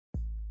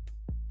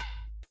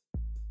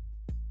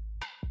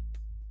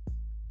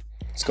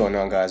What's going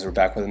on, guys? We're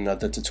back with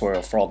another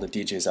tutorial for all the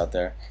DJs out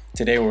there.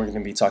 Today we're going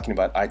to be talking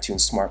about iTunes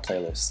Smart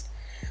Playlists.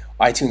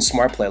 iTunes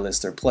Smart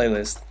Playlists are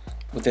playlists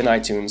within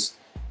iTunes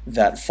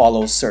that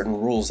follow certain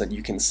rules that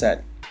you can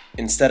set.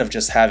 Instead of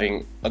just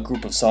having a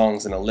group of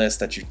songs in a list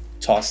that you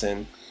toss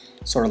in,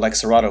 sort of like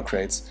Serato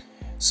creates,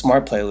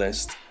 Smart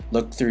Playlists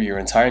look through your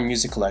entire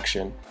music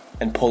collection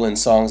and pull in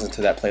songs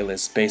into that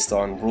playlist based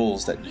on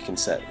rules that you can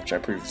set, which I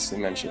previously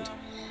mentioned.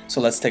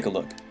 So let's take a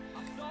look.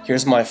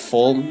 Here's my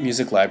full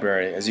music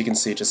library. As you can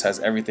see, it just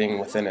has everything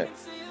within it.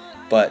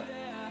 But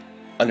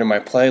under my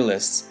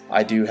playlists,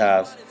 I do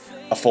have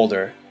a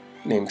folder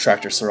named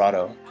Traktor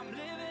Serato.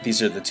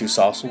 These are the two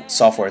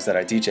softwares that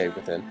I DJ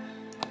within.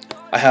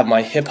 I have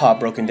my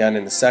hip-hop broken down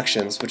into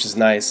sections, which is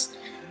nice.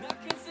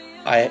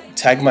 I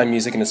tag my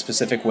music in a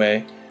specific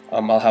way.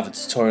 I'll have a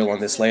tutorial on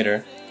this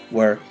later,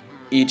 where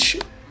each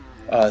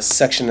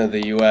section of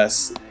the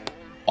US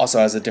also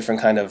has a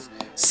different kind of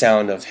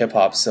sound of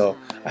hip-hop, so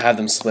I have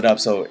them split up.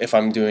 So if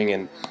I'm doing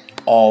an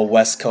all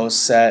West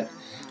Coast set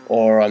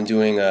or I'm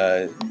doing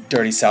a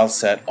Dirty South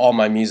set, all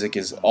my music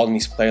is all in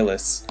these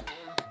playlists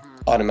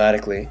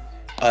automatically.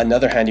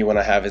 Another handy one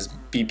I have is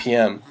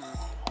BPM.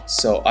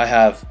 So I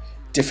have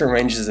different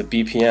ranges of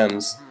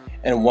BPMs,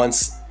 and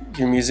once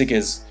your music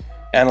is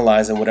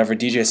analyzed in whatever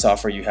DJ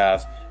software you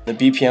have, the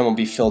BPM will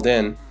be filled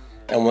in,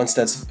 and once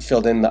that's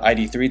filled in the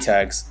ID3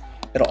 tags,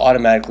 it'll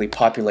automatically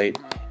populate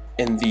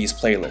in these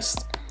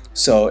playlists.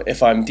 So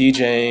if I'm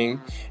DJing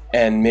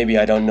and maybe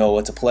I don't know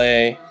what to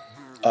play,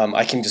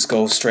 I can just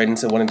go straight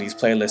into one of these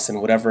playlists in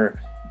whatever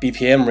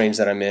BPM range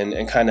that I'm in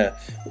and kind of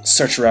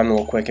search around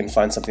real quick and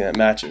find something that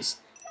matches.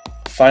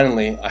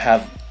 Finally, I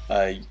have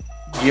a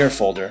year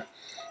folder.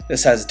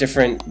 This has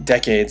different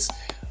decades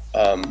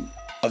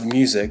of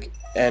music,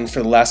 and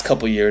for the last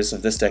couple years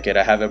of this decade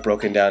I have it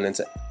broken down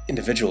into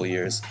individual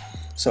years.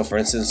 So for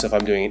instance, if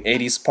I'm doing an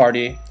 80s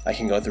party, I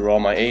can go through all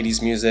my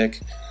 80s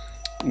music,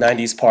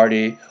 90s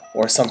party,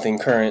 or something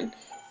current.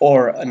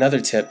 Or another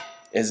tip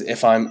is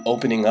if I'm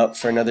opening up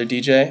for another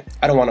DJ,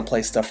 I don't want to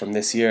play stuff from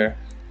this year.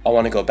 I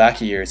want to go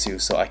back a year or two,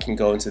 so I can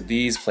go into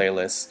these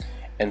playlists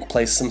and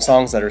play some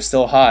songs that are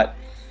still hot,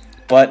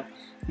 but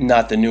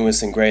not the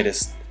newest and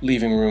greatest,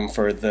 leaving room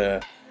for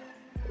the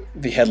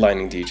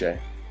headlining DJ.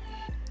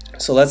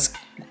 So let's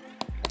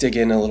dig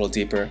in a little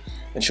deeper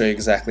and show you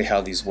exactly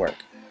how these work.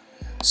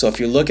 So if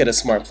you look at a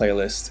smart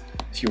playlist,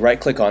 if you right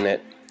click on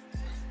it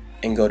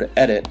and go to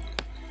edit,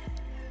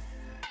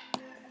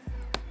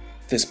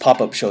 this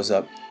pop-up shows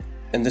up,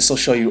 and this will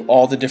show you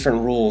all the different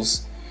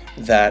rules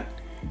that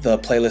the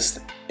playlist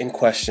in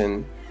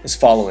question is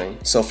following.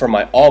 So for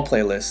my all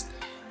playlist,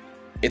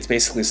 it's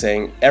basically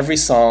saying every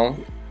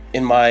song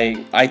in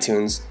my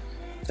iTunes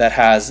that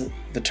has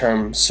the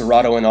term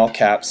Serato in all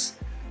caps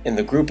in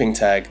the grouping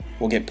tag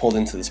will get pulled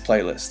into this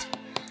playlist.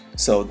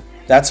 So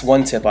that's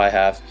one tip I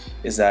have,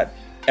 is that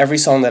every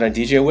song that I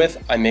DJ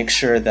with, I make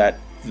sure that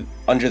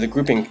under the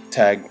grouping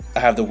tag I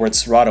have the word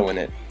Serato in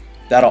it.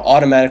 That'll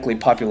automatically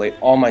populate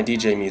all my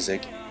DJ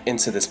music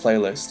into this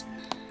playlist.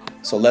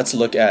 So let's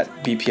look at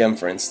BPM,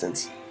 for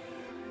instance.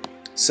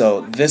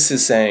 So this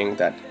is saying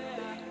that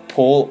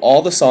pull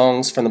all the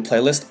songs from the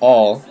playlist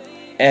all,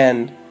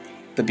 and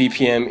the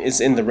BPM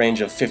is in the range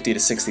of 50 to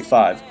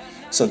 65.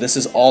 So this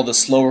is all the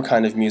slower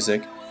kind of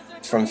music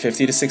from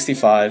 50 to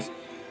 65,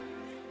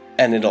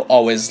 and it'll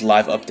always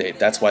live update.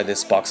 That's why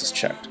this box is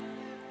checked.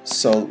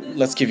 So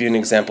let's give you an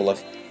example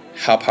of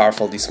how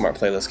powerful these smart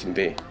playlists can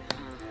be.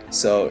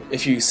 So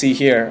if you see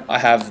here, I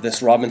have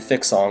this Robin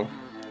Thicke song,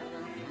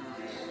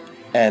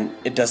 and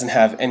it doesn't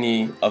have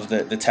any of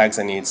the tags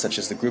I need, such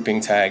as the grouping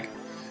tag.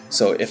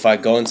 So if I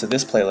go into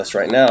this playlist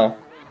right now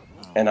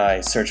and I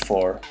search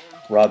for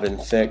Robin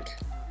Thicke,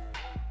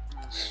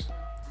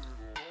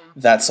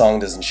 that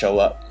song doesn't show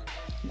up.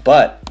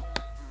 But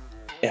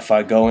if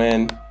I go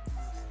in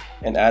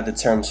and add the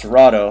term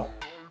Serato,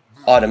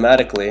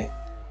 automatically,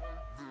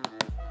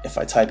 if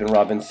I type in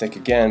Robin Thicke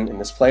again in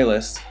this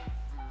playlist,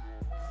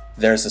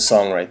 there's the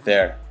song right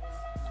there,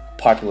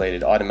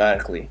 populated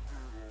automatically.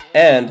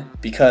 And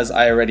because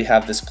I already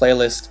have this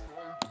playlist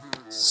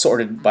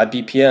sorted by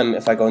BPM,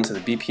 if I go into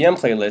the BPM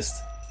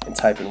playlist and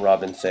type in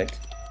Robin Thicke,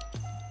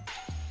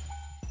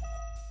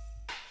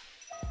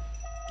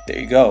 there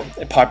you go,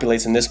 it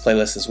populates in this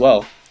playlist as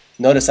well.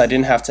 Notice I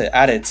didn't have to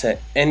add it to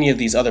any of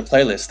these other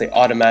playlists, they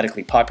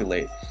automatically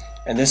populate.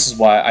 And this is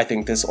why I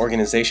think this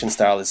organization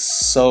style is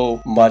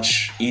so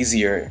much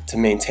easier to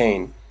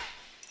maintain,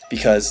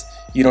 because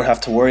you don't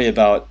have to worry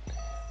about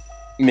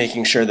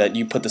making sure that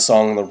you put the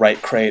song in the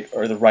right crate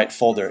or the right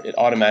folder. It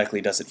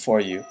automatically does it for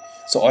you.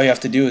 So all you have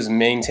to do is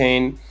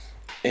maintain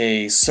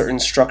a certain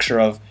structure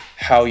of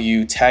how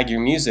you tag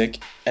your music,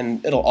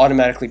 and it'll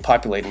automatically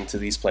populate into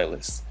these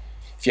playlists.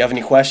 If you have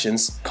any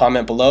questions,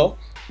 comment below.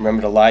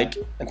 Remember to like,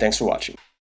 and thanks for watching.